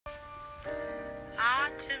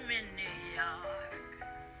autumn in New York.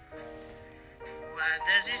 Why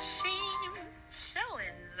does it seem so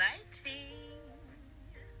inviting?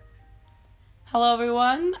 Hello,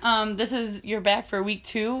 everyone. This is you're back for week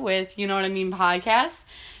 2 with You Know What I Mean podcast.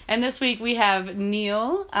 And this week we have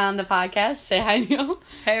Neil on the podcast. Say hi, Neil.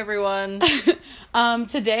 Hey, everyone.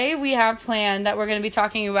 Today we have planned that we're going to be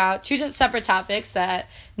talking about 2 separate topics that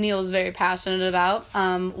Neil is very passionate about.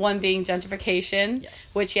 One being gentrification,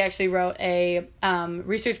 Yes. which he actually wrote a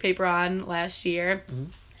research paper on last year. Mm-hmm.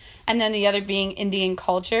 And then the other being Indian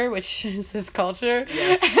culture, which is his culture.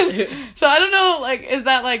 Yes. So I don't know, is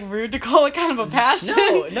that, rude to call it kind of a passion?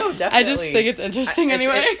 No, definitely. I just think it's interesting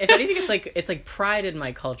anyway. If anything, it's like pride in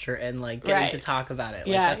my culture and, getting to talk about it.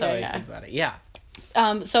 That's how I always think about it. Yeah.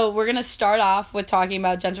 So we're going to start off with talking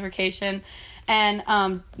about gentrification. And,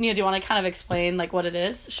 Neil, do you want to kind of explain, what it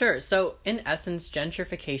is? Sure. So, in essence,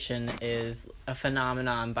 gentrification is a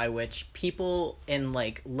phenomenon by which people in,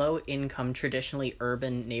 low-income, traditionally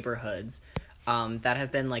urban neighborhoods that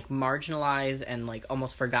have been, marginalized and,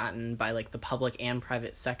 almost forgotten by, the public and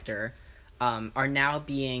private sector are now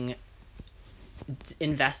being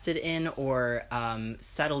invested in or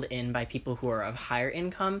settled in by people who are of higher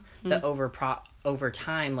income that over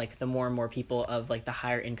time, the more and more people of, the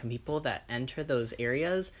higher income people that enter those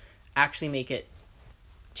areas actually make it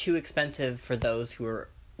too expensive for those who were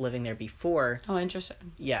living there before. Oh, interesting.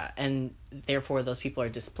 Yeah, and therefore those people are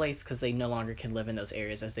displaced because they no longer can live in those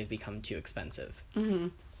areas as they become too expensive. Mm-hmm.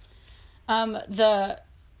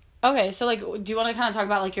 Okay, so, do you want to kind of talk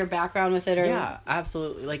about, your background with it? Or... Yeah,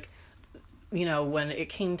 absolutely. When it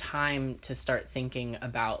came time to start thinking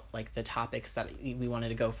about, the topics that we wanted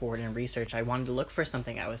to go forward in research, I wanted to look for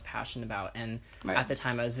something I was passionate about. And At the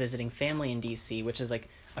time, I was visiting family in D.C., which is,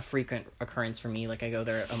 a frequent occurrence for me. I go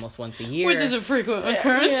there almost once a year. Which is a frequent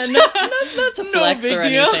occurrence. Yeah, not to flex or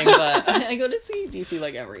deal. anything, but I go to see D.C.,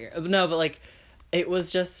 every year. No, but, it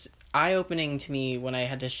was just eye-opening to me when I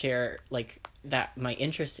had to share, that my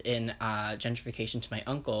interest in gentrification to my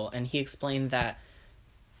uncle. And he explained that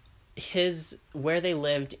where they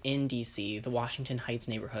lived in DC, the Washington Heights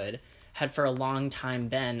neighborhood, had for a long time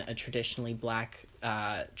been a traditionally black,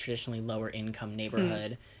 traditionally lower income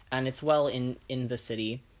neighborhood, and it's well in the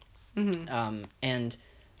city, and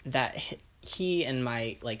that he and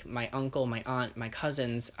my uncle, my aunt, my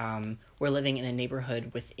cousins were living in a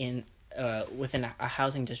neighborhood within a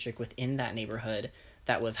housing district within that neighborhood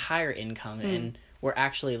that was higher income, and were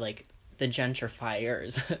actually the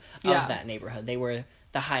gentrifiers of that neighborhood. They were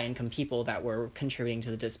the high-income people that were contributing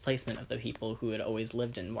to the displacement of the people who had always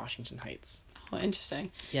lived in Washington Heights. Oh,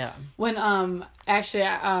 interesting. Yeah. When, actually,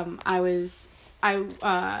 I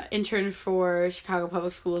interned for Chicago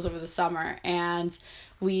Public Schools over the summer, and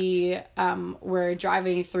we were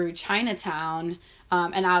driving through Chinatown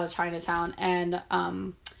and out of Chinatown, and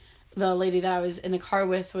the lady that I was in the car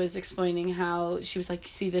with was explaining how she was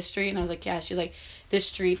see this street, and I was yeah. She's this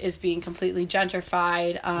street is being completely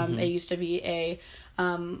gentrified. It used to be a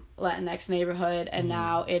Latinx neighborhood, and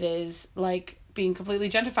now it is being completely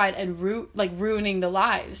gentrified and ruining the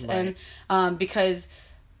lives. Right. And because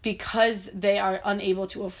they are unable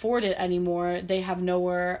to afford it anymore, they have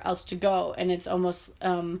nowhere else to go, and it's almost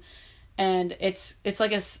and it's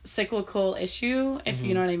a cyclical issue, if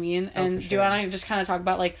you know what I mean. Oh, and sure. Do you want to just kind of talk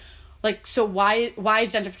about so why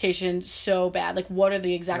is gentrification so bad? What are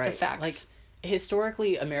the exact effects?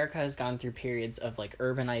 Historically, America has gone through periods of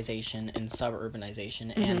urbanization and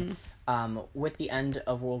suburbanization, and with the end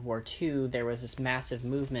of World War II, there was this massive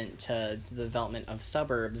movement to the development of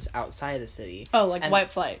suburbs outside the city. Oh,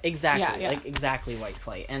 white flight. Exactly, yeah. Exactly white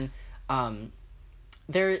flight, and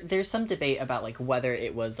there's some debate about whether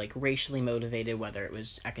it was racially motivated, whether it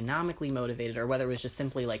was economically motivated, or whether it was just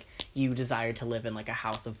simply you desired to live in a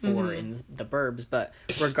house of 4 in the burbs. But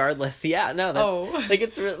regardless, that's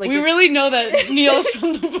it's we really know that Neil's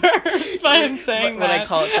from the burbs by him saying when that. I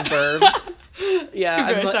call it the burbs. Yeah,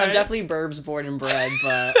 I'm definitely burbs born and bred,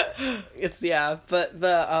 but it's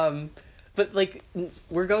But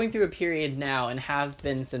we're going through a period now, and have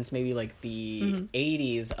been since maybe the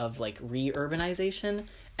 80s of re-urbanization,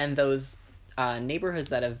 and those neighborhoods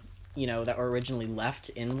that have that were originally left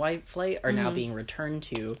in white flight are now being returned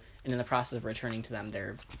to, and in the process of returning to them,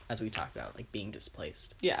 they're, as we talked about, being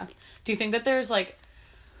displaced. Yeah. Do you think that there's with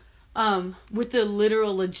the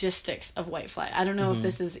literal logistics of white flight? I don't know if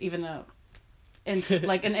this is even an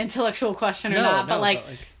intellectual question or not, but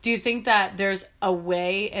do you think that there's a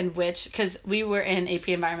way in which, because we were in AP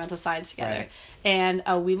Environmental Science together, right, and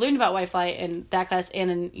we learned about white flight in that class and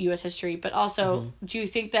in U.S. history, but also do you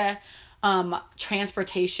think that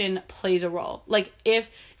transportation plays a role. Like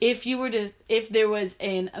if there was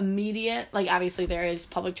an immediate, like obviously there is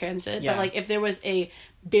public transit, but like if there was a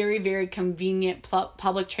very, very convenient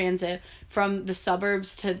public transit from the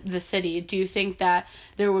suburbs to the city, do you think that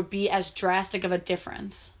there would be as drastic of a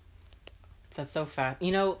difference? That's so fast.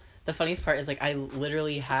 You know, the funniest part is, like, I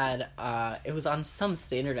literally had, it was on some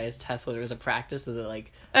standardized test where there was a practice of the,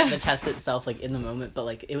 like, the test itself, like, in the moment, but,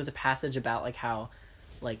 like, it was a passage about, like, how,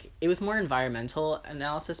 like, it was more environmental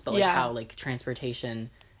analysis, but, like, how, like,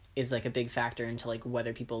 transportation is, like, a big factor into, like,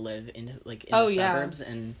 whether people live in, like, in the suburbs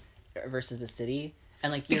and versus the city.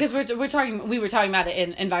 And, like, because we were talking about it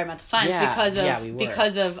in environmental science because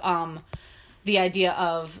of the idea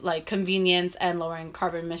of, like, convenience and lowering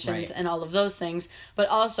carbon emissions and all of those things. But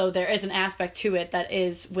also there is an aspect to it that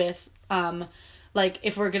is with, like,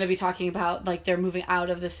 if we're going to be talking about, like, they're moving out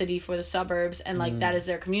of the city for the suburbs and, like, that is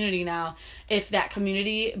their community now. If that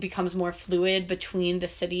community becomes more fluid between the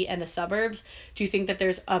city and the suburbs, do you think that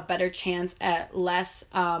there's a better chance at less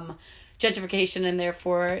gentrification and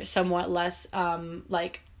therefore somewhat less, what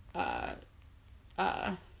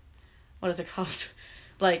is it called?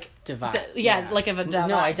 Like divide. Like of a divide.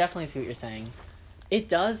 No, I definitely see what you're saying. It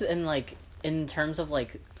does, and like in terms of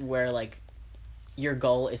like where like your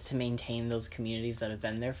goal is to maintain those communities that have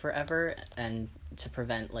been there forever and to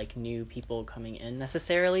prevent like new people coming in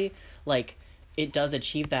necessarily. Like it does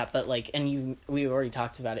achieve that, but like, and we already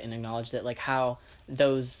talked about it and acknowledged it, like how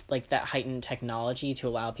those like that heightened technology to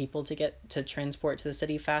allow people to get to transport to the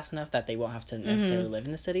city fast enough that they won't have to necessarily live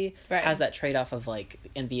in the city has that trade-off of like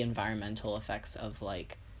in the environmental effects of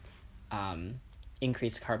like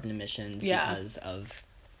increased carbon emissions because of,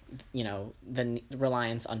 you know, the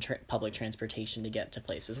reliance on public transportation to get to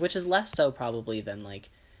places, which is less so probably than like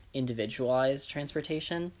individualized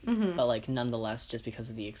transportation, but like nonetheless just because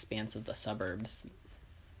of the expanse of the suburbs.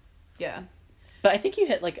 But I think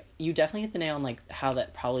you definitely hit the nail on like how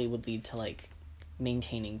that probably would lead to like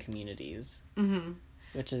maintaining communities,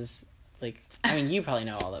 which is like, I mean, you probably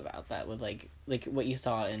know all about that with like what you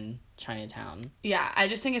saw in Chinatown. I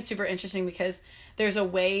just think it's super interesting because there's a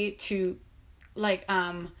way to like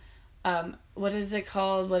what is it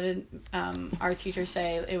called, what did our teacher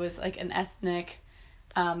say, it was like an ethnic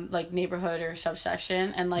like neighborhood or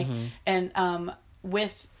subsection, and like and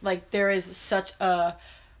with like there is such a,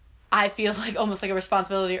 I feel like almost like a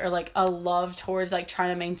responsibility or like a love towards like trying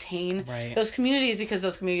to maintain those communities, because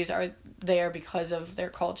those communities are there because of their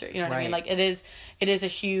culture, you know what I mean? Like it is a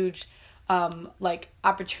huge like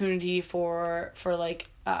opportunity for like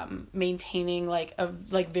maintaining like a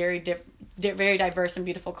like very diverse and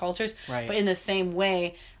beautiful cultures, but in the same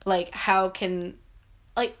way, like how can,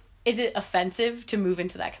 like, is it offensive to move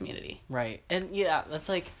into that community? And that's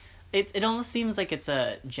like it almost seems like it's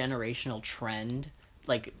a generational trend,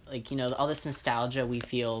 like you know, all this nostalgia we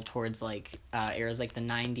feel towards like eras like the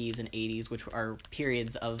 90s and 80s, which are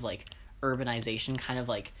periods of like urbanization, kind of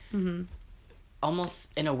like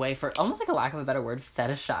almost in a way, for almost like a lack of a better word,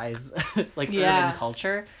 fetishize like urban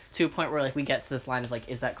culture to a point where like we get to this line of like,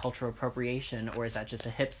 is that cultural appropriation or is that just a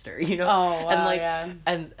hipster, you know? And like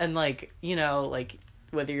and like, you know, like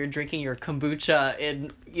whether you're drinking your kombucha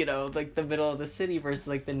in, you know, like the middle of the city versus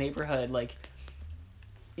like the neighborhood, like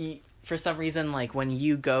for some reason, like when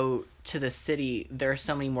you go to the city, there are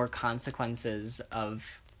so many more consequences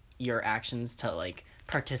of your actions to like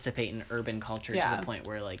participate in urban culture to the point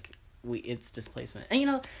where like it's displacement. And you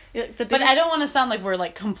know, but I don't want to sound like we're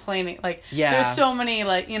like complaining, like there's so many,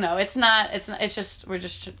 like, you know, it's just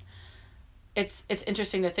it's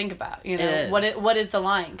interesting to think about, you know, what is the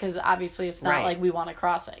line, because obviously it's not like we want to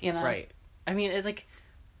cross it, you know. I mean, it, like,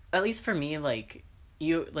 at least for me, like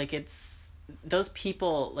you, like it's those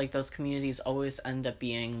people, like those communities always end up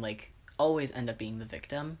being the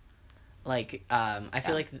victim. Like, I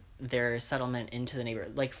feel like their settlement into the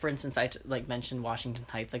neighborhood, like, for instance, I mentioned Washington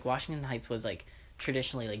Heights. Like, Washington Heights was, like,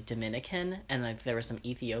 traditionally, like, Dominican, and, like, there were some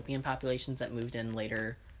Ethiopian populations that moved in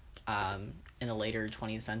later, in the later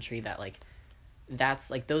 20th century that, like,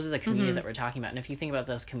 that's, like, those are the communities that we're talking about. And if you think about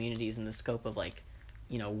those communities in the scope of, like,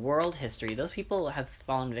 you know, world history, those people have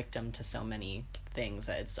fallen victim to so many things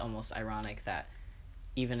that it's almost ironic that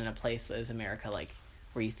even in a place as America, like,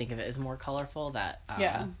 where you think of it as more colorful, that,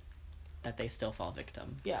 that they still fall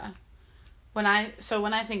victim. When I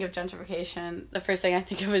think of gentrification, the first thing I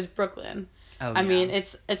think of is Brooklyn. I mean,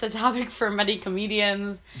 it's a topic for many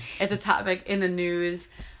comedians. It's a topic in the news.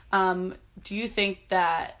 Do you think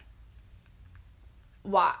that,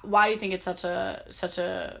 why do you think it's such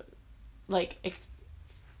a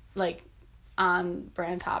like on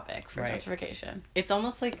brand topic for Right. gentrification. It's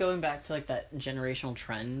almost like going back to like that generational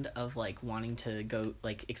trend of like wanting to go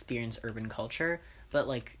like experience urban culture, but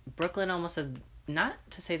like Brooklyn almost has, not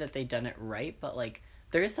to say that they've done it right, but like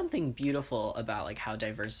there is something beautiful about like how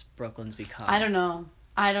diverse Brooklyn's become. I don't know.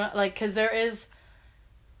 I don't like, because there is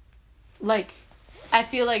like, I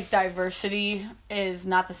feel like diversity is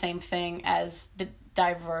not the same thing as the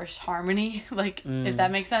diverse harmony, like if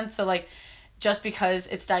that makes sense. So like, just because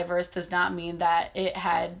it's diverse does not mean that it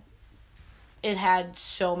had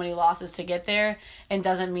so many losses to get there, and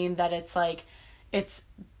doesn't mean that it's like it's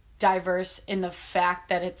diverse in the fact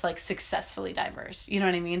that it's like successfully diverse. You know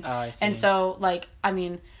what I mean? Oh, I see. And so like, I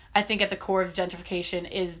mean, I think at the core of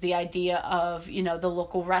gentrification is the idea of, you know, the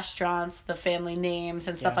local restaurants, the family names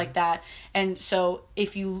and stuff like that. And so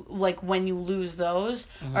if you like, when you lose those,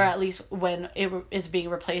 or at least when it is being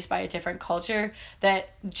replaced by a different culture, that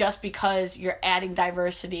just because you're adding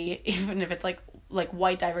diversity, even if it's like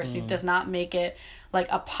white diversity, does not make it like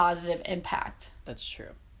a positive impact. That's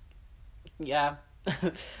true. Yeah.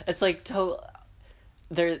 It's like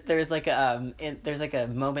there's like a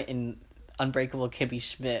moment in Unbreakable Kimmy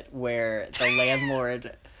Schmidt where the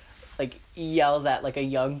landlord like yells at like a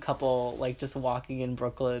young couple like just walking in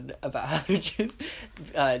Brooklyn about how they're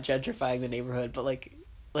gentrifying the neighborhood, but like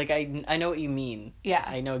I know what you mean. Yeah,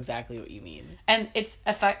 I know exactly what you mean. And it's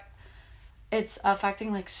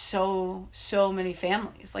affecting like so many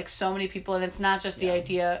families, like so many people, and it's not just the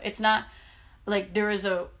idea. It's not like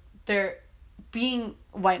there being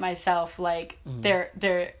white myself, like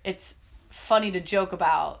it's funny to joke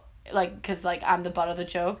about, like, because like I'm the butt of the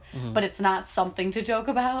joke, but it's not something to joke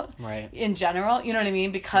about, right, in general, you know what I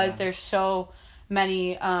mean, because there's so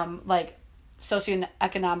many like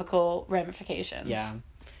socioeconomical ramifications. Yeah,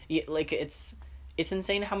 like it's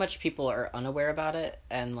insane how much people are unaware about it,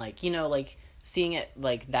 and like, you know, like seeing it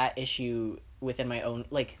like that issue within my own,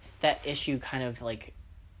 like that issue kind of like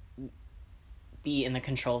be in the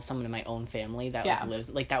control of someone in my own family that like lives,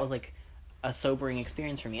 like that was like a sobering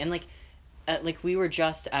experience for me. And like we were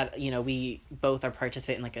just at, you know, we both are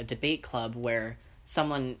participating in like a debate club where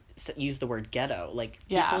someone used the word ghetto. Like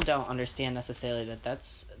people don't understand necessarily that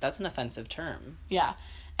that's an offensive term. Yeah.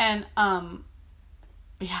 And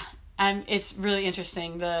it's really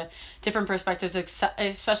interesting, the different perspectives,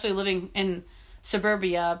 especially living in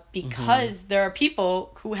suburbia, because there are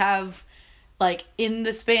people who have, like, in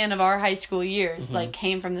the span of our high school years, like,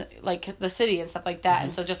 came from the city and stuff like that.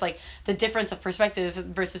 And so just, like, the difference of perspectives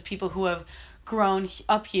versus people who have grown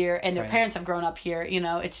up here and their parents have grown up here, you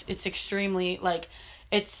know, it's extremely, like,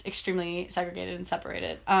 it's extremely segregated and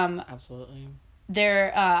separated. Absolutely.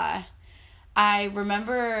 I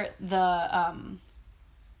remember the,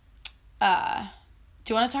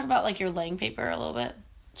 do you want to talk about, like, your Lang paper a little bit?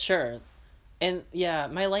 Sure. And, yeah,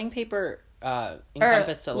 my Lang paper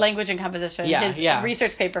encompassed language and composition. His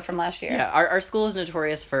research paper from last year. Yeah, our school is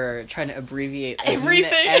notorious for trying to abbreviate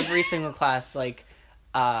everything. Every single class. Like,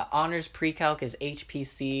 honors pre-calc is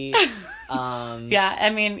HPC. Yeah, I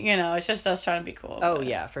mean, you know, it's just us trying to be cool. Oh, but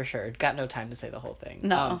yeah, for sure. Got no time to say the whole thing.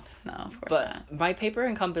 No, of course not. But my paper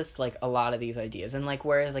encompassed, like, a lot of these ideas. And, like,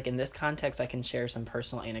 whereas, like, in this context, I can share some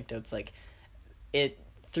personal anecdotes. Like,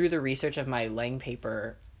 through the research of my Lang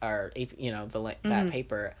paper, or, you know, that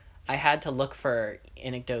paper, I had to look for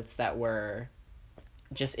anecdotes that were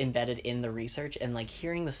just embedded in the research, and like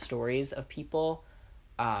hearing the stories of people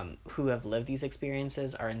who have lived these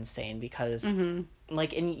experiences are insane, because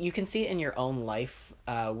like, and you can see it in your own life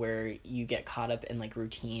where you get caught up in like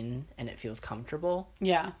routine and it feels comfortable.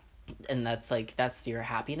 Yeah. And that's your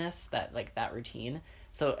happiness, that routine.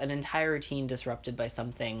 So an entire routine disrupted by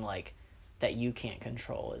something like that you can't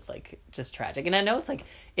control is like just tragic. And I know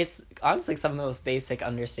it's honestly some of the most basic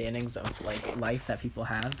understandings of like life that people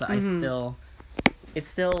have, but it's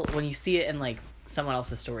still when you see it in like someone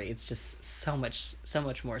else's story, it's just so much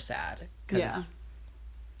more sad.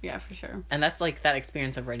 Yeah, for sure. And that's like that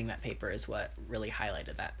experience of writing that paper is what really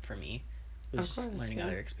highlighted that for me. It was just learning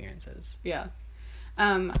other experiences. Yeah.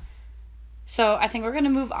 So I think we're gonna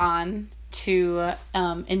move on to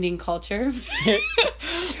Indian culture.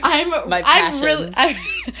 I've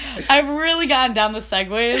really gotten down the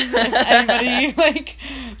segues. If anybody, like,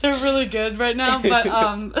 they're really good right now.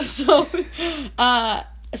 But so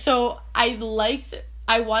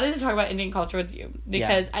I wanted to talk about Indian culture with you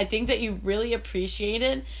because I think that you really appreciate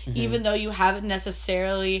it, even though you haven't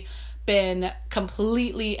necessarily been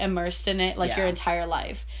completely immersed in it your entire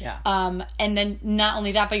life. And then not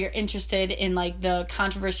only that, but you're interested in like the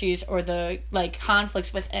controversies or the like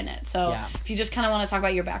conflicts within it. So if you just kind of want to talk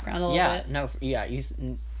about your background a little bit.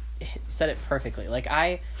 said it perfectly. Like,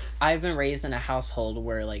 I've been raised in a household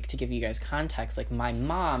where, like, to give you guys context, like, my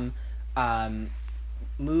mom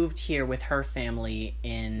moved here with her family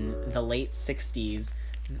in the late 60s,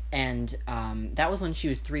 and that was when she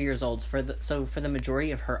was 3 years old. So for the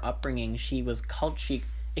majority of her upbringing, she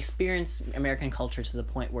experienced American culture to the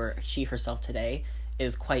point where she herself today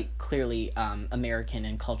is quite clearly American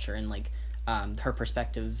in culture and, like, her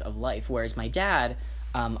perspectives of life. Whereas my dad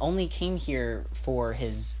only came here for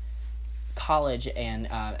his college and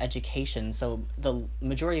education, so the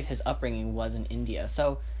majority of his upbringing was in India.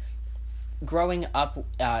 So growing up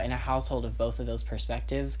in a household of both of those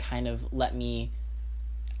perspectives kind of let me...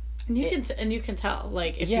 And you can tell,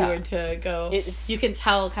 like, if Yeah. you were to go... you can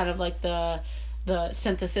tell kind of, like, the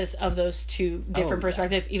synthesis of those two different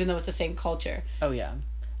perspectives, even though it's the same culture. Oh, yeah.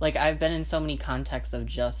 Like, I've been in so many contexts of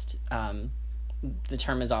just... the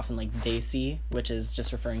term is often, like, Desi, which is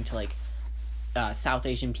just referring to, like, South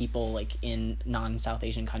Asian people, like, in non-South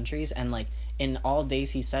Asian countries. And, like, in all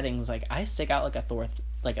Desi settings, like, I stick out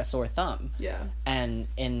like a sore thumb. Yeah. And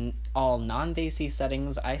in all non-Desi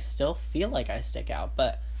settings, I still feel like I stick out.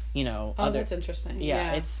 But, you know... that's interesting.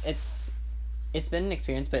 Yeah, it's been an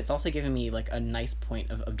experience, but it's also given me, like, a nice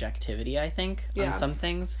point of objectivity, I think, on some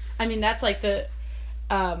things. I mean, that's, like, the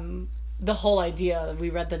whole idea.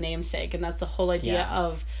 We read The Namesake, and that's the whole idea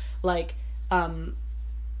of, like,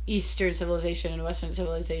 Eastern civilization and Western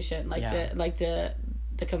civilization, like, the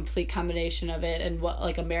complete combination of it, and what,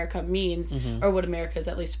 like, America means, or what America is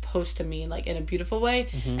at least supposed to mean, like, in a beautiful way,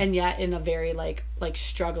 and yet in a very, like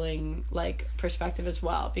struggling, like, perspective as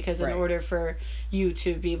well, because in order for you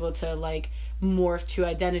to be able to, like, morph to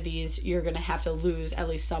identities, you're gonna have to lose at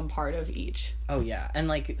least some part of each. Oh, yeah. And,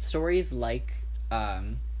 like, stories like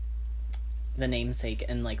The Namesake,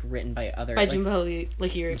 and, like, written by other... By Jhumpa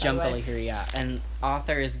Lahiri. Jhumpa Lahiri, yeah. And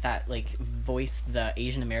authors that, like, voice the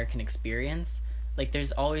Asian American experience... Like,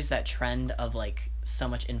 there's always that trend of, like, so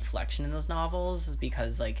much inflection in those novels,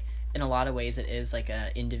 because, like, in a lot of ways it is, like,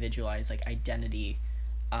 a individualized, like, identity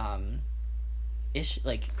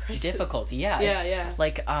Crisis. difficulty. Yeah.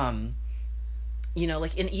 Like, you know,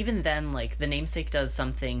 like, and even then, like, The Namesake does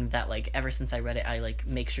something that, like, ever since I read it, I, like,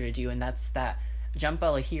 make sure to do, and that's that Jhumpa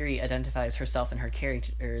Lahiri identifies herself and her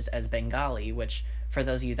characters as Bengali, which, for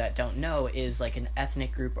those of you that don't know, is, like, an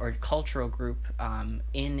ethnic group or cultural group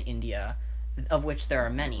in India, of which there are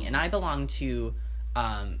many. And I belong to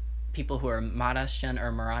people who are Maharashtrian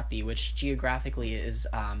or Marathi, which geographically is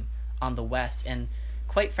on the west. And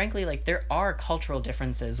quite frankly, like, there are cultural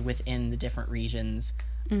differences within the different regions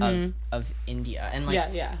of India. And,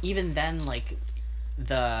 like, even then, like,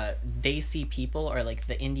 the Desi people, or, like,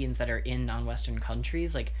 the Indians that are in non-Western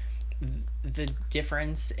countries, like, the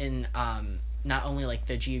difference in not only, like,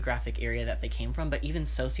 the geographic area that they came from, but even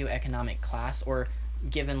socioeconomic class, or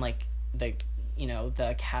given, like, the, you know,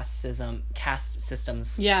 the caste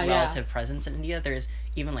system's relative presence in India, there's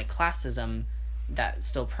even, like, classism that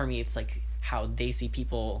still permeates, like, how they see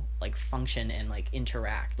people, like, function and, like,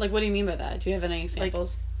 interact. Like, what do you mean by that? Do you have any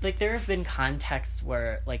examples? Like there have been contexts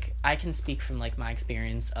where, like, I can speak from, like, my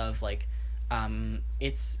experience of, like,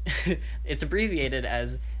 it's it's abbreviated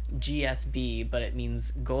as GSB, but it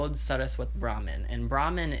means God Saraswat Brahmin, and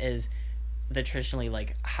Brahmin is the traditionally,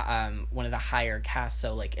 like, one of the higher castes.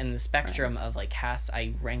 So, like, in the spectrum of, like, castes,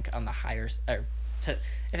 I rank on the higher, if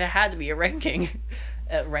it had to be a ranking,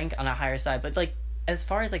 rank on a higher side. But, like, as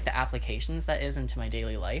far as, like, the applications that is into my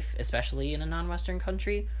daily life, especially in a non-Western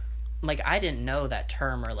country, like, I didn't know that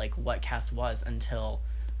term or, like, what caste was until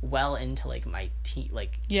well into, like, my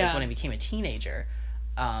like when I became a teenager.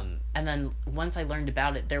 And then once I learned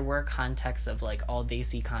about it, there were contexts of, like, all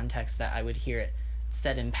Desi contexts that I would hear it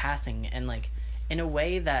said in passing, and, like, in a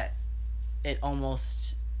way that it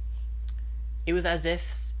was as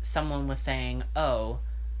if someone was saying,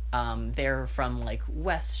 they're from, like,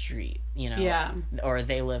 West Street, you know, or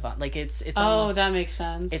they live on, like, it's almost, that makes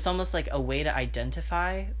sense. It's almost like a way to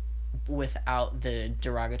identify without the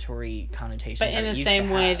derogatory connotations. But in the same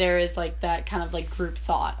way, there is, like, that kind of, like, group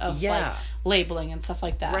thought of like labeling and stuff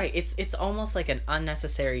like that. Right. It's almost like an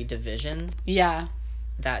unnecessary division. Yeah.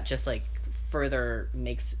 That just, like, further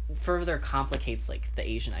complicates, like, the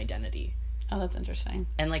Asian identity. Oh, that's interesting.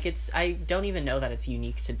 And, like, I don't even know that it's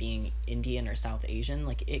unique to being Indian or South Asian.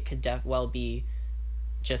 Like, it could well be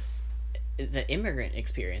just the immigrant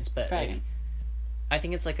experience, but like, I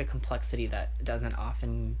think it's, like, a complexity that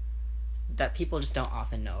people just don't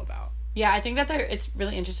often know about. Yeah, I think that it's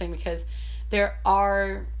really interesting because there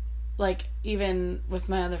are, like, even with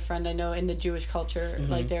my other friend, I know in the Jewish culture,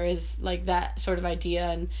 like, there is, like, that sort of idea.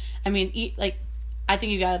 And I mean, like, I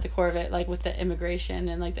think you got at the core of it, like, with the immigration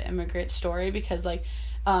and, like, the immigrant story, because, like,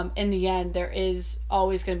 in the end, there is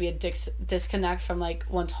always going to be a disconnect from, like,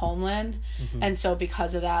 one's homeland. And so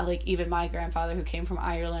because of that, like, even my grandfather, who came from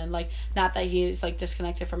Ireland, like, not that he is, like,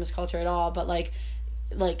 disconnected from his culture at all, but, like,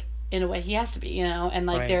 in a way he has to be, you know? And,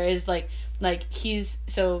 like, there is, like,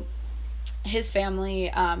 so his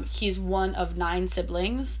family, he's one of 9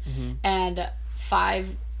 siblings, and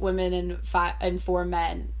 5 women and 4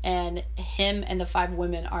 men, and him and the 5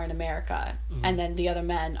 women are in America, and then the other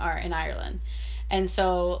men are in Ireland. And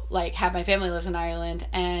so, like, half my family lives in Ireland,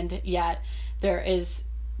 and yet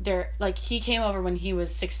like, he came over when he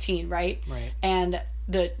was 16, right? And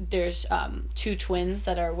there's 2 twins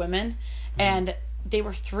that are women, and they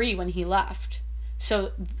were 3 when he left.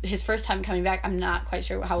 So his first time coming back, I'm not quite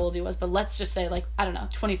sure how old he was, but let's just say, like, I don't know,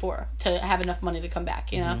 24 to have enough money to come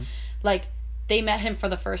back, you know? Like, they met him for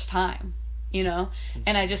the first time, you know?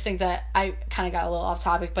 And I just think that I kind of got a little off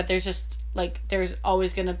topic, but there's just, like, there's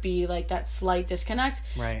always going to be, like, that slight disconnect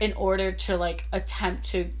in order to, like, attempt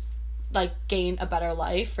to, like, gain a better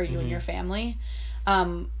life for you and your family.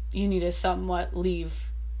 You need to somewhat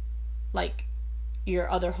leave, like, your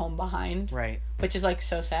other home behind, which is, like,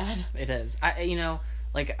 so sad. It is. You know,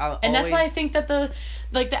 like, and that's why I think that the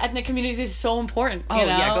ethnic communities is so important. You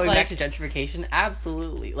know? Going back to gentrification,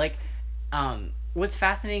 absolutely. Like, what's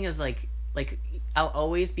fascinating is, like I'll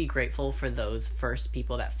always be grateful for those first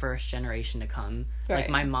people, that first generation to come. Like,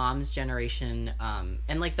 my mom's generation,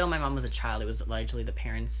 and, like, though my mom was a child, it was largely the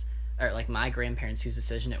parents, or, like, my grandparents whose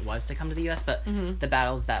decision it was to come to the U.S., but the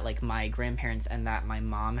battles that, like, my grandparents and that my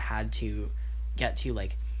mom had to get to,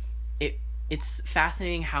 like, it's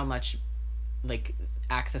fascinating how much, like,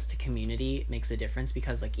 access to community makes a difference,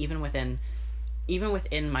 because, like, even within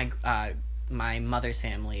my my mother's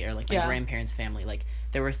family, or, like, my grandparents' family, like,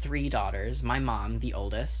 there were 3 daughters, my mom, the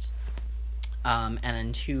oldest, and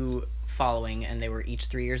then 2 following, and they were each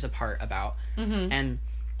 3 years apart about. And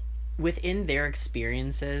within their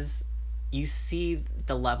experiences, you see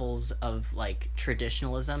the levels of, like,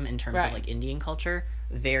 traditionalism in terms of, like, Indian culture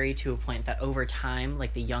vary to a point that over time,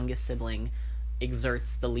 like, the youngest sibling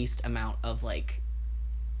exerts the least amount of, like,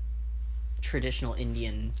 traditional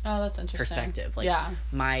Indian that's interesting perspective. Like,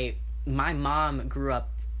 my mom grew up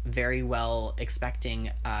very well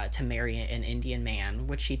expecting to marry an Indian man,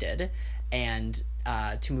 which she did, and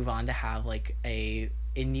to move on to have, like, a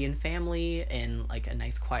Indian family in, like, a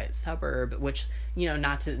nice quiet suburb, which, you know,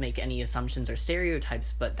 not to make any assumptions or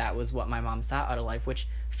stereotypes, but that was what my mom saw out of life, which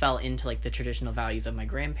fell into, like, the traditional values of my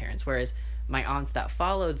grandparents. Whereas my aunts that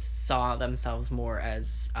followed saw themselves more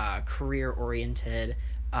as career oriented,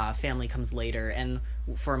 family comes later. And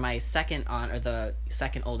for my second aunt, or the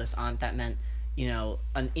second oldest aunt, that meant, you know,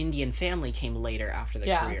 an Indian family came later after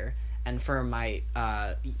the career. And for my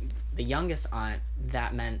the youngest aunt,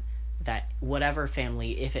 that meant that whatever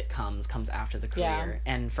family, if it comes after the career.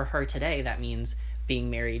 And for her today, that means being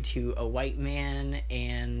married to a white man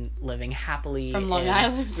and living happily from Long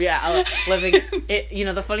Island. Living it. You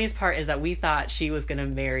know, the funniest part is that we thought she was gonna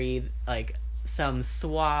marry, like, some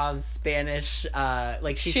suave Spanish,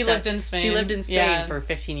 like, she lived in Spain. She lived in Spain for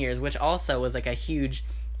 15 years, which also was, like, a huge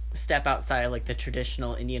step outside of, like, the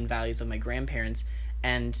traditional Indian values of my grandparents.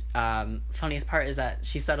 And funniest part is that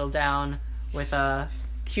she settled down with a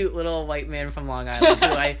cute little white man from Long Island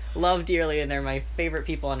who I love dearly, and they're my favorite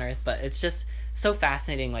people on earth. But it's just so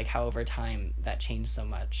fascinating, like, how over time that changed so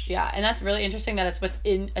much. And that's really interesting that it's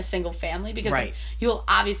within a single family, because like, you'll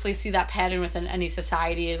obviously see that pattern within any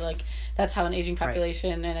society. Like, that's how an aging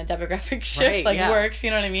population and a demographic shift works,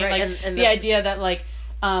 you know what I mean? Like, and the idea that, like,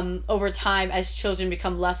 over time, as children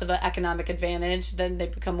become less of an economic advantage, then they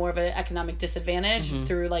become more of an economic disadvantage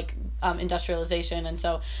through, like, industrialization, and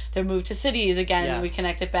so they're moved to cities again. And we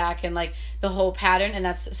connect it back, and, like, the whole pattern, and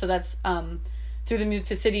that's through the move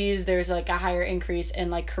to cities, there's, like, a higher increase in,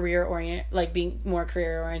 like, being more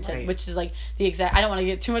career oriented, which is, like, the exact, I don't want to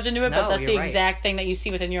get too much into it, but that's the exact thing that you see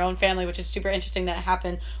within your own family, which is super interesting that it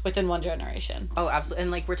happened within one generation. Oh, absolutely.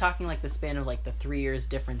 And, like, we're talking, like, the span of, like, the 3 years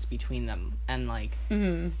difference between them, and, like,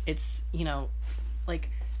 it's, you know, like,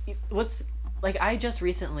 what's, like, I just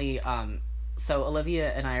recently, so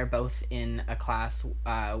Olivia and I are both in a class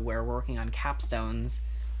where we're working on capstones,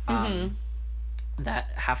 that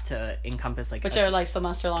have to encompass, like, which are, like,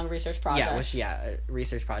 semester-long research projects.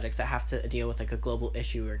 Research projects that have to deal with, like, a global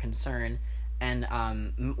issue or concern. And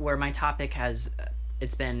where my topic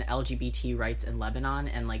it's been LGBT rights in Lebanon,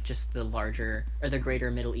 and, like, just the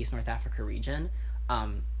greater Middle East, North Africa region.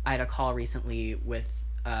 I had a call recently with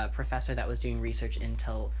a professor that was doing research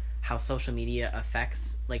into how social media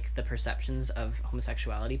affects, like, the perceptions of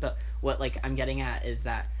homosexuality. But what, like, I'm getting at is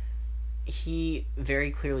that he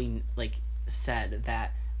very clearly, like, said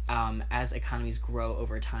that as economies grow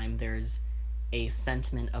over time, there's a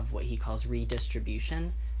sentiment of what he calls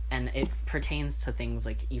redistribution, and it pertains to things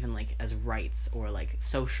like even like as rights or like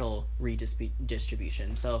social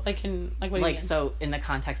redistribution. So Like what do you mean? so in the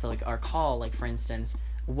context of like our call, like for instance,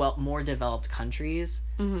 more developed countries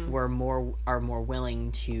are more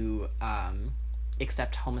willing to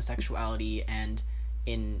accept homosexuality and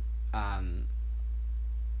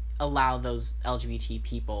allow those LGBT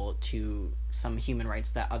people to some human rights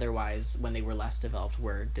that otherwise, when they were less developed,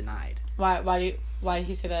 were denied. Why did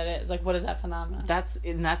he say that it is? Like, what is that phenomenon? That's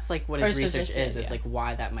like what his research is like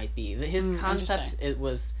why that might be. His concept, it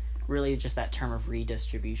was really just that term of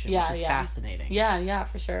redistribution, which is fascinating. Yeah,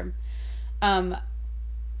 for sure.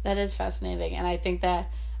 That is fascinating, and I think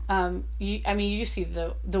that you see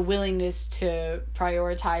the willingness to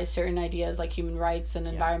prioritize certain ideas like human rights and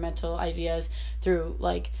environmental ideas through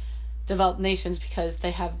like developed nations because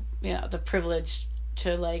they have the privilege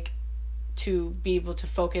to be able to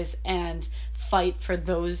focus and fight for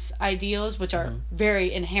those ideals, which are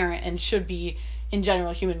very inherent and should be in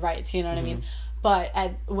general human rights. You know what I mean? But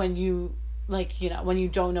when you when you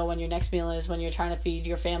don't know when your next meal is, when you're trying to feed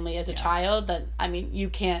your family as a child, then you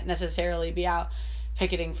can't necessarily be out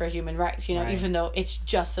picketing for human rights, even though it's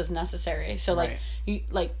just as necessary. So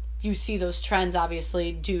you see those trends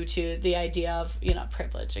obviously due to the idea of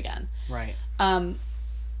privilege again. Right.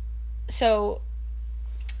 So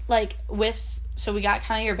we got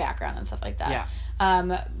kind of your background and stuff like that. Yeah.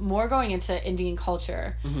 More going into Indian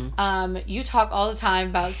culture. You talk all the time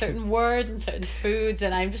about certain words and certain foods,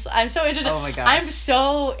 and I'm so interested. Oh my gosh. I'm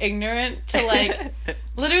so ignorant to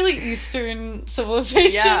literally Eastern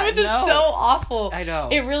civilization, which is so awful. I know.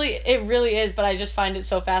 It really is, but I just find it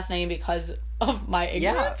so fascinating because of my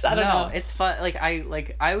ignorance. I don't know. It's fun. I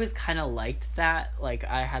always kind of liked that.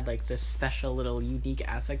 I had this special little unique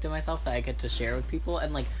aspect of myself that I get to share with people,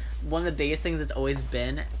 and one of the biggest things that's always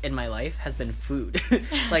been in my life has been food.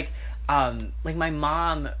 My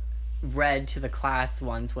mom read to the class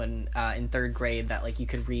once when in third grade that you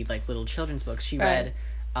could read little children's books. She read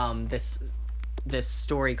this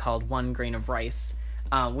story called One Grain of Rice,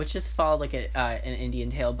 which just followed an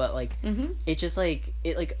Indian tale, but it just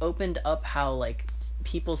it opened up how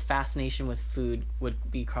people's fascination with food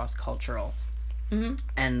would be cross-cultural.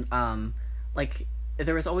 And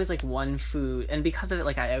there was always one food, and because of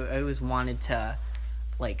it I always wanted to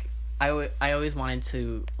I always wanted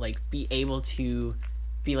to be able to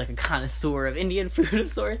be a connoisseur of Indian food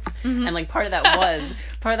of sorts. And part of that was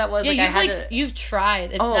you've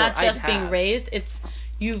tried. It's not just being raised, it's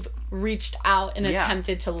you've reached out and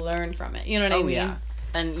attempted to learn from it. You know what I mean? Yeah.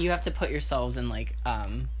 And you have to put yourselves in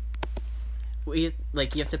you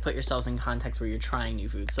have to put yourselves in context where you're trying new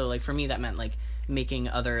food. So for me that meant making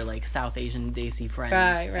other South Asian desi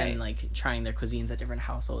friends, right. And trying their cuisines at different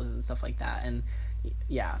households and stuff like that. And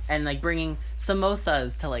and bringing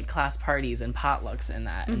samosas to class parties and potlucks and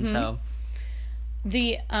that. And so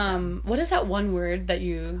the what is that one word that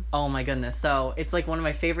you... Oh my goodness. So it's one of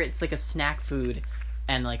my favorite. It's a snack food,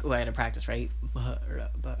 and I had to practice, right?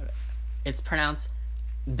 It's pronounced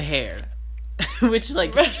bear. which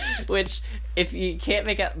if you can't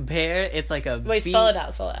make out bear, it's a wait, spell it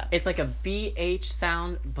out. It's a BH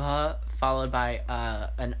sound, followed by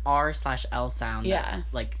an R/L sound. Yeah.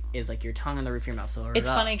 That, is your tongue on the roof of your mouth. So it's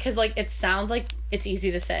funny because it sounds like it's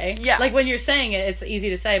easy to say. Yeah. When you're saying it, it's easy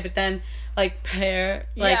to say, but then pear,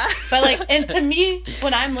 but and to me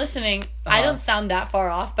when I'm listening, I don't sound that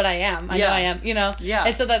far off, but I am. I know I am. Yeah.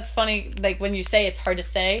 And so that's funny. When you say it's hard to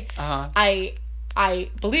say, I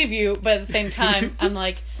believe you, but at the same time, I'm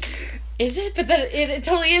is it? But then it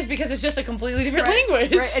totally is, because it's just a completely different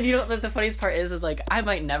language. Right, and the funniest part is I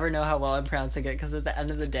might never know how well I'm pronouncing it, because at the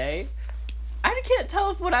end of the day, I can't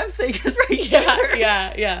tell if what I'm saying is right.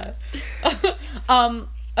 Yeah.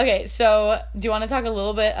 Okay, so do you want to talk a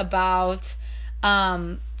little bit about,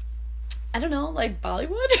 I don't know,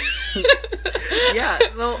 Bollywood? Yeah,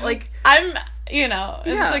 so I'm,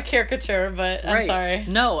 it's a caricature, but I'm sorry.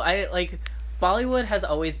 No, Bollywood has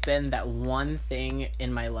always been that one thing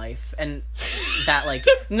in my life, and that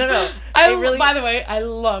no. By the way, I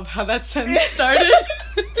love how that sentence started.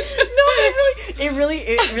 it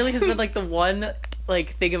really has been the one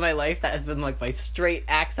thing in my life that has been my straight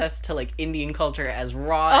access to Indian culture as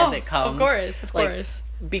raw as it comes. Of course.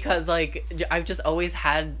 Because I've just always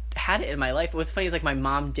had it in my life. What's funny is my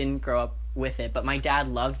mom didn't grow up with it, but my dad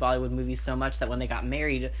loved Bollywood movies so much that when they got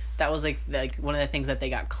married, that was one of the things that they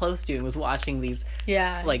got close to, and was watching these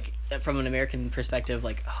from an American perspective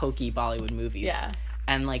hokey Bollywood movies. Yeah.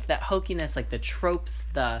 And that hokiness, the tropes,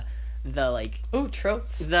 the the like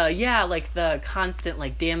tropes. The constant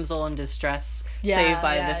like damsel in distress saved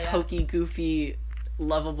by this hokey goofy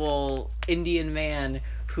lovable Indian man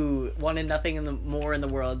who wanted nothing more in the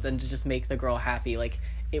world than to just make the girl happy. Like,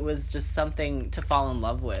 it was just something to fall in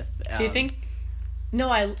love with. Do you think... No,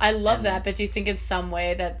 I love that, but do you think in some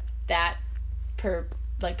way that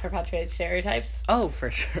perpetuates stereotypes? Oh, for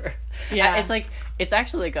sure. Yeah. It's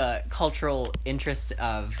actually like a cultural interest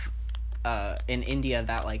of in India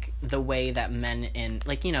that like the way that men in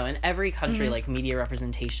like, you know, in every country, like media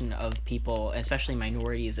representation of people, especially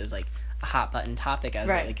minorities, is like a hot button topic as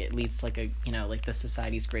it leads to like a, you know, like the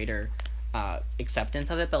society's greater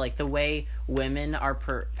acceptance of it. But like the way women are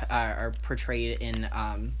portrayed in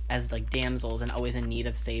as like damsels and always in need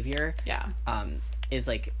of savior is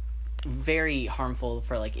like very harmful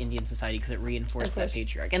for like Indian society because it reinforces that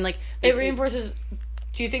patriarchy. And like it reinforces.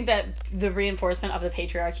 Do you think that the reinforcement of the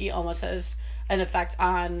patriarchy almost has an effect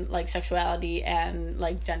on like sexuality and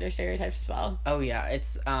like gender stereotypes as well? Oh yeah,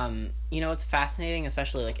 it's you know, it's fascinating,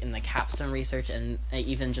 especially like in the capstone research and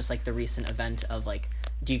even just like the recent event of like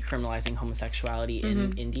decriminalizing homosexuality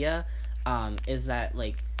in India, is that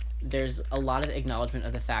like there's a lot of acknowledgement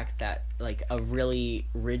of the fact that like a really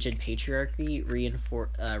rigid patriarchy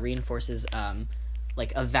reinforces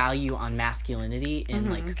like a value on masculinity in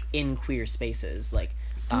like in queer spaces. Like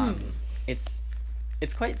it's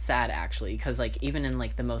quite sad actually, because like even in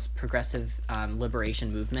like the most progressive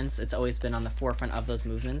liberation movements, it's always been on the forefront of those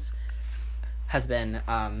movements has been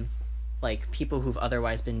like people who've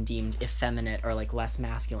otherwise been deemed effeminate or like less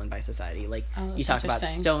masculine by society. Like you talk about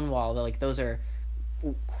Stonewall, like those are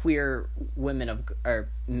queer women or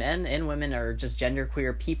men and women or just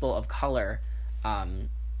genderqueer people of color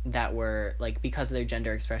that were like, because of their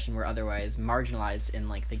gender expression, were otherwise marginalized in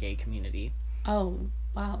like the gay community. Oh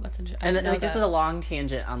wow, that's interesting. And like this is a long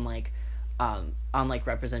tangent on like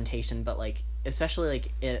representation, but like especially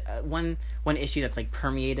like one issue that's like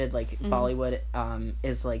permeated like Bollywood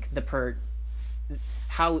is like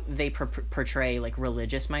how they portray like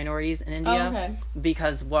religious minorities in India. Oh, okay.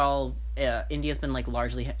 Because while India's been like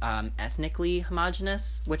largely ethnically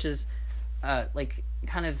homogenous, which is like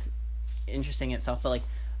kind of interesting in itself, but like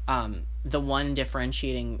the one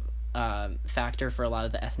differentiating factor for a lot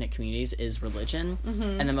of the ethnic communities is religion,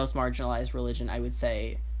 and the most marginalized religion I would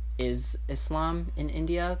say is Islam in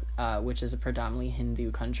India, which is a predominantly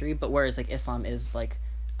Hindu country, but whereas like Islam is like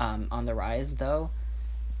on the rise though.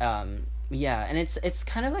 Yeah, and it's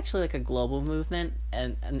kind of actually like a global movement,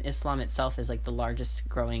 and Islam itself is like the largest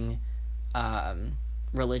growing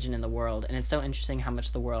religion in the world, and it's so interesting how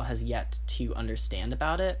much the world has yet to understand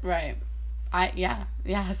about it. Right.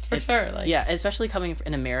 For sure. Like, yeah, especially coming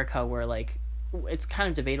in America, where like it's kind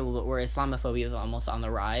of debatable, but where Islamophobia is almost on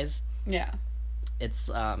the rise. Yeah. It's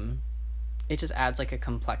it just adds like a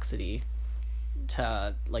complexity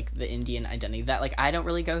to like the Indian identity that like I don't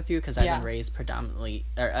really go through because I've been raised predominantly,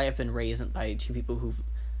 or I have been raised by two people who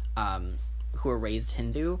are raised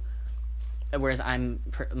Hindu, whereas I'm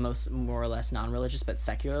more or less non-religious but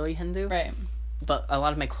secularly Hindu. Right. But a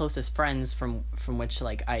lot of my closest friends from which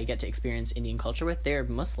like I get to experience Indian culture with, they're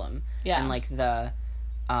Muslim. Yeah. And like the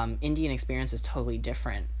Indian experience is totally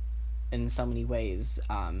different in so many ways.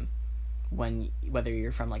 Whether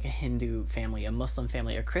you're from like a Hindu family, a Muslim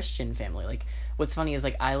family, a Christian family. Like what's funny is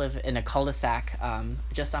like I live in a cul-de-sac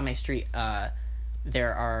just on my street.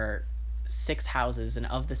 There are 6 houses, and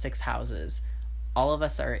of the 6 houses, all of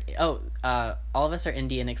us are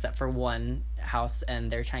Indian except for one house, and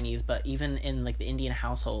they're Chinese. But even in like the Indian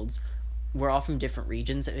households, we're all from different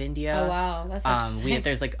regions of India. Oh wow, that's interesting.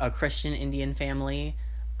 There's like a Christian Indian family.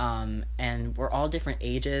 And we're all different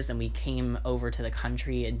ages, and we came over to the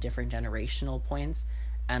country at different generational points,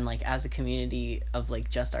 and like as a community of like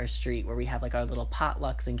just our street where we have like our little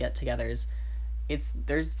potlucks and get-togethers,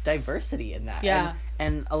 there's diversity in that.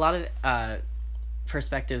 And a lot of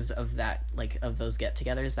perspectives of that, like of those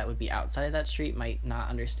get-togethers that would be outside of that street, might not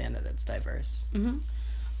understand that it's diverse.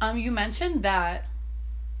 You mentioned that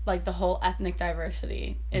like the whole ethnic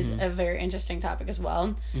diversity is a very interesting topic as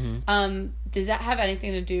well. Does that have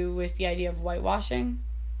anything to do with the idea of whitewashing?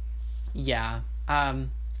 Yeah. I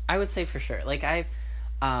would say for sure. Like I've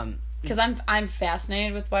because I'm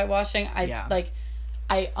fascinated with whitewashing.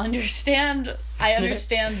 I understand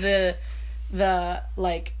the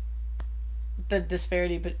like the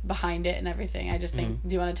disparity behind it and everything. I just think,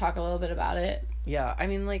 do you want to talk a little bit about it? Yeah, I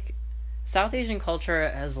mean, like South Asian culture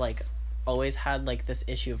has like always had like this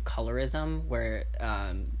issue of colorism where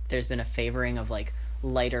there's been a favoring of like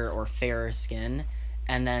lighter or fairer skin,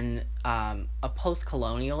 and then a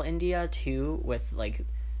post-colonial India too, with like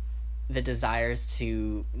the desires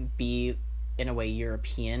to be in a way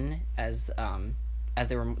European as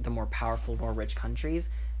they were the more powerful, more rich countries,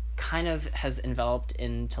 kind of has enveloped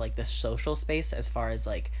into like the social space as far as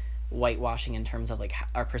like whitewashing in terms of like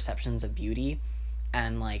our perceptions of beauty,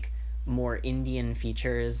 and like more Indian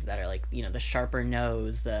features that are like, you know, the sharper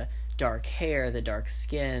nose, the dark hair, the dark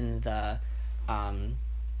skin, the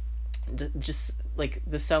just like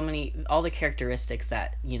the so many, all the characteristics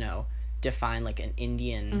that, you know, define like an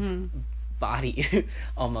Indian body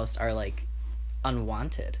almost are like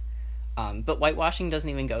unwanted. But whitewashing doesn't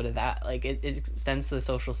even go to that. Like it extends to the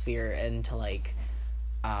social sphere and to like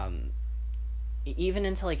even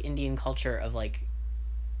into like Indian culture of like,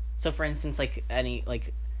 so for instance, like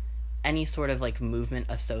any sort of like movement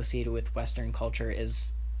associated with Western culture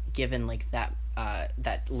is given like that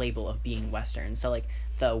label of being Western. So like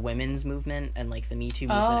the women's movement and like the Me Too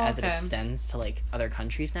movement as it extends to like other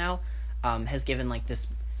countries now has given like this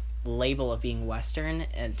label of being Western.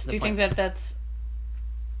 And to the do you think that that's,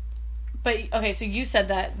 but okay, so you said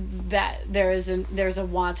that there's a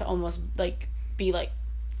want to almost like be like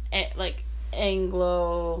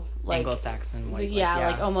Anglo-Saxon white,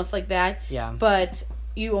 like almost like that, but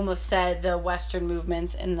you almost said the Western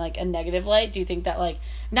movements in like a negative light. Do you think that like,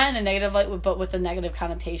 not in a negative light but with a negative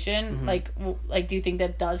connotation, like do you think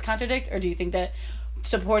that does contradict, or do you think that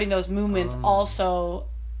supporting those movements also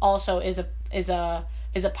is a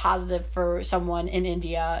positive for someone in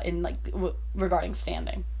India in like regarding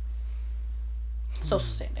standing, social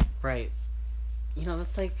standing? Right. You know,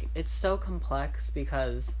 that's like, it's so complex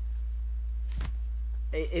because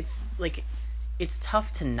it's like, it's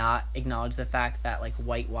tough to not acknowledge the fact that like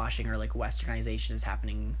whitewashing or like westernization is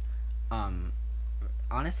happening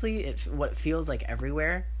honestly what feels like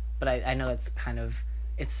everywhere, but I know that's kind of,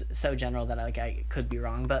 it's so general that I could be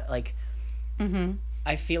wrong, but like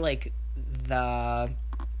I feel like the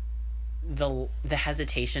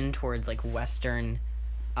hesitation towards like Western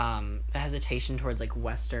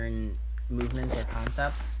movements or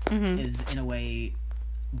concepts is in a way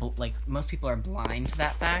like most people are blind to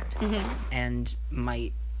that fact and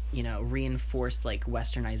might, you know, reinforce like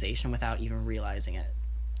westernization without even realizing it.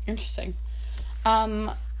 Interesting.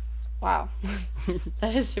 Wow.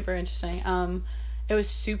 That is super interesting. It was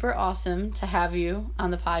super awesome to have you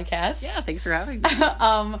on the podcast. Yeah, thanks for having me.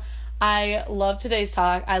 I love today's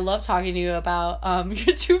talk. I love talking to you about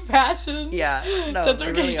your two passions. Yeah, no,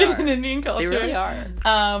 gentrification and Indian culture. They really are.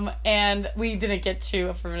 And we didn't get to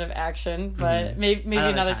affirmative action, but maybe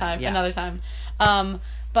another time. Yeah. Another time.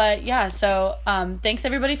 But yeah, so thanks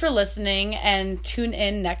everybody for listening, and tune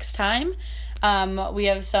in next time. We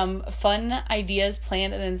have some fun ideas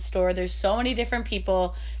planned and in store. There's so many different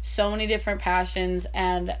people, so many different passions,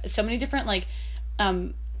 and so many different like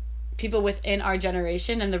people within our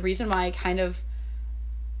generation. And the reason why I kind of,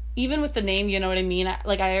 even with the name, you know what I mean?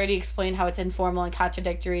 Like I already explained how it's informal and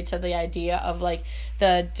contradictory to the idea of like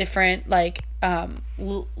the different like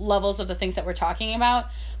levels of the things that we're talking about,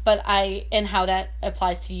 and how that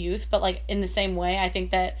applies to youth. But like in the same way, I think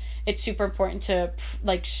that it's super important to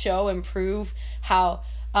like show and prove how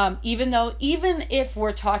even if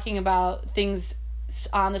we're talking about things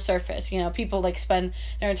on the surface, you know, people like spend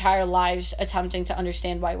their entire lives attempting to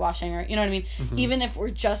understand whitewashing, or you know what I mean, even if we're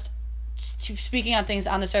just speaking on things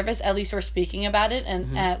on the surface, at least we're speaking about it,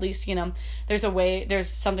 and at least, you know, there's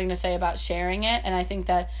something to say about sharing it. And I think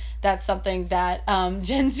that that's something that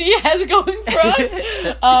Gen Z has going for us.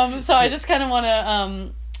 So I just kind of want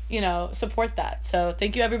to you know, support that. So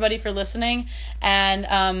thank you everybody for listening,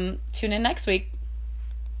 and tune in next week.